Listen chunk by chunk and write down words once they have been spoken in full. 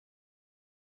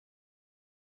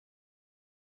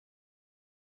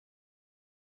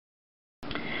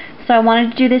So I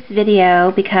wanted to do this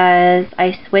video because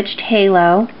I switched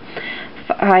Halo.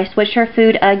 I switched her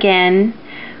food again.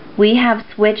 We have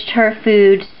switched her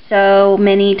food so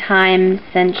many times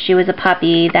since she was a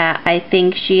puppy that I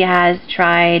think she has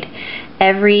tried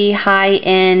every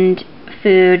high-end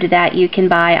food that you can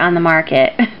buy on the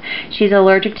market. She's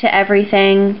allergic to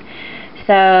everything,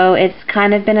 so it's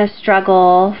kind of been a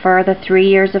struggle for the 3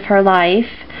 years of her life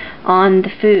on the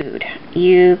food.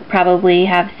 You probably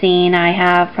have seen I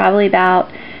have probably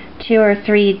about 2 or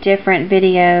 3 different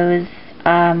videos,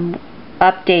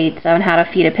 updates on how to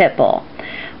feed a pit bull.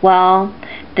 Well,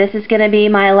 this is going to be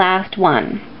my last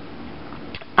one.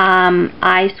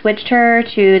 I switched her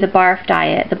to the BARF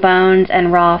diet, the bones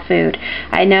and raw food.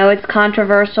 I know it's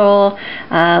controversial.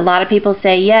 A lot of people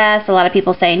say yes, a lot of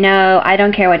people say no. I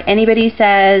don't care what anybody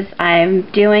says. I'm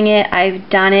doing it. I've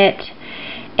done it.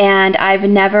 And I've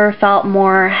never felt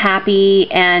more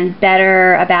happy and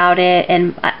better about it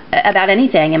and about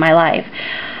anything in my life.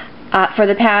 For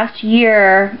the past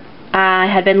year, I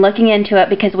had been looking into it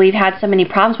because we've had so many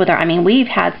problems with her. I mean,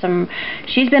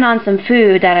 she's been on some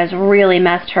food that has really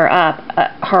messed her up,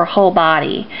 her whole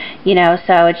body, you know,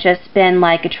 so it's just been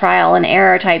like a trial and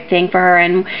error type thing for her,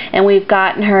 and we've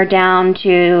gotten her down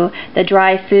to the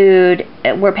dry food.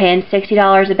 We're paying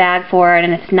 $60 a bag for it,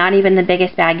 and it's not even the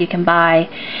biggest bag you can buy,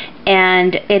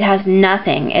 and it has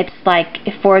nothing. It's like,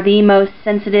 for the most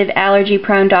sensitive,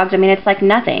 allergy-prone dogs, I mean, it's like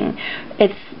nothing.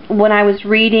 When I was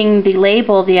reading the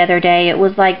label the other day, it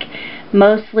was like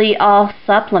mostly all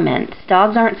supplements.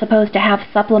 Dogs aren't supposed to have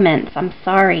supplements. I'm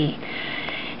sorry.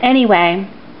 Anyway,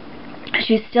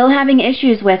 she's still having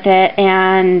issues with it,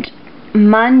 and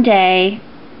Monday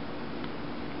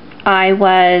I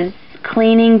was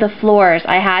cleaning the floors.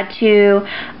 I had to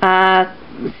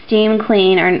steam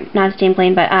clean, or not steam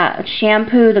clean, but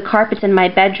shampoo the carpets in my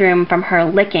bedroom from her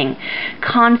licking.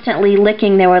 Constantly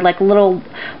licking. There were like little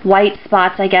white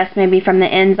spots, I guess maybe from the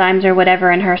enzymes or whatever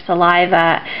in her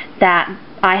saliva, that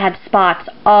I had spots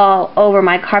all over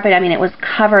my carpet. I mean, it was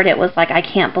covered. It was like, I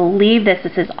can't believe this.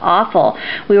 This is awful.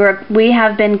 We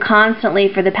have been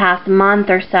constantly for the past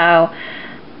month or so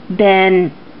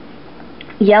been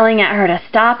yelling at her to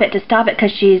stop it,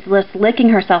 because she's just licking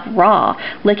herself raw,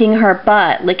 licking her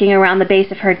butt, licking around the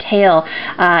base of her tail,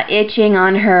 itching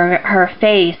on her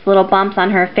face, little bumps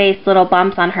on her face, little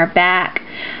bumps on her back,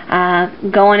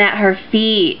 going at her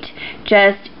feet,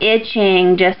 just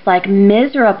itching, just like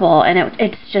miserable, and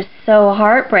it's just so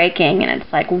heartbreaking, and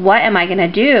it's like, what am I going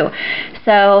to do?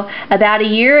 So about a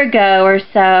year ago or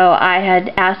so, I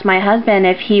had asked my husband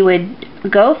if he would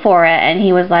go for it, and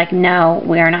he was like, no,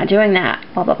 we are not doing that,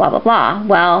 blah blah blah blah blah.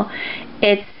 Well,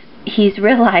 he's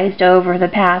realized over the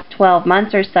past 12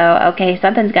 months or so, okay,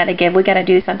 something's got to give, we got to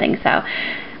do something. So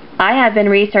I have been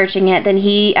researching it, then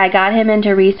I got him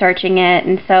into researching it,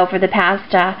 and so for the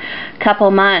past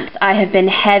couple months I have been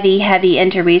heavy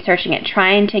into researching it,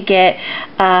 trying to get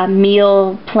a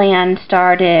meal plan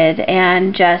started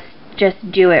and just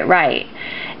do it right.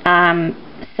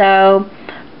 So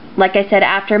like I said,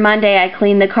 after Monday I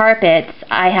cleaned the carpets.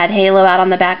 I had Halo out on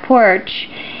the back porch,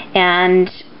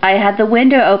 and I had the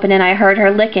window open and I heard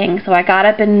her licking, so I got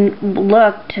up and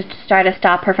looked to try to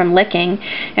stop her from licking,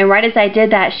 and right as I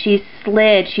did that, she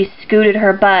scooted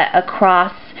her butt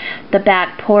across the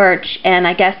back porch, and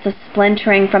I guess the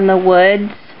splintering from the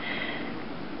woods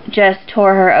just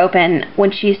tore her open.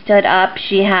 When she stood up,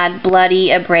 she had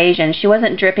bloody abrasions. She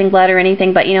wasn't dripping blood or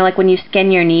anything, but you know, like when you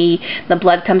skin your knee, the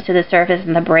blood comes to the surface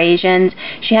and the abrasions.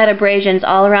 She had abrasions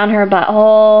all around her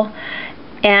butthole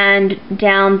and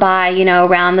down by, you know,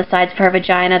 around the sides of her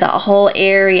vagina. The whole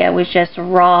area was just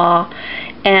raw,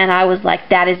 and I was like,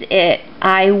 that is it.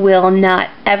 I will not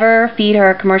ever feed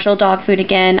her commercial dog food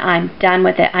again. I'm done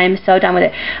with it. I am so done with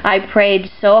it. I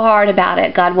prayed so hard about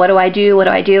it. God, what do I do? What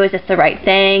do I do? Is this the right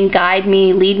thing? Guide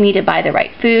me, lead me to buy the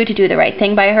right food, to do the right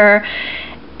thing by her.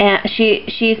 And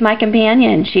she's my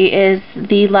companion. She is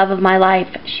the love of my life.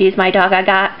 She's my dog I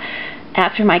got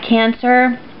after my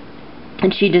cancer,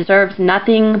 and she deserves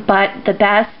nothing but the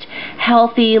best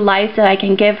healthy life that I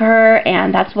can give her,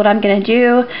 and that's what I'm going to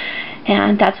do.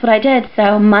 And that's what I did.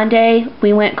 So Monday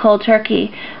we went cold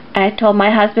turkey. I told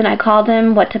my husband, I called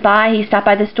him what to buy. He stopped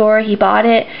by the store, he bought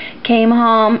it, came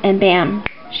home, and bam,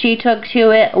 she took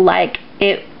to it like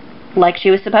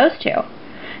she was supposed to.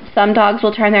 Some dogs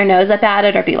will turn their nose up at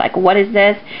it or be like, what is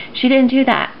this? She didn't do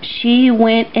that. She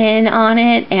went in on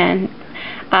it, and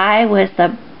I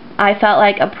felt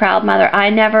like a proud mother. I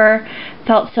never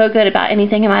felt so good about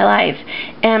anything in my life.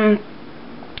 And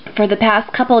for the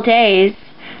past couple days,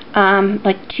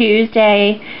 like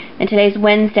Tuesday and today's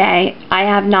Wednesday. I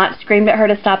have not screamed at her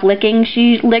to stop licking.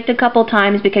 She licked a couple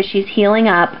times because she's healing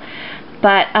up,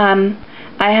 but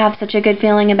I have such a good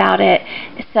feeling about it.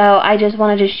 So I just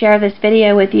wanted to share this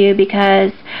video with you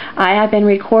because I have been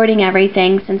recording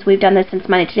everything since we've done this since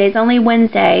Monday. Today's only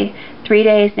Wednesday, 3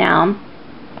 days now,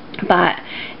 but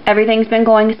everything's been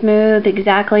going smooth,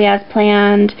 exactly as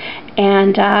planned,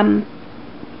 and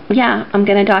yeah, I'm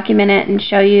going to document it and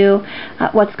show you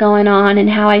what's going on and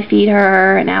how I feed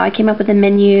her and how I came up with a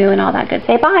menu and all that good.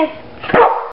 Say bye.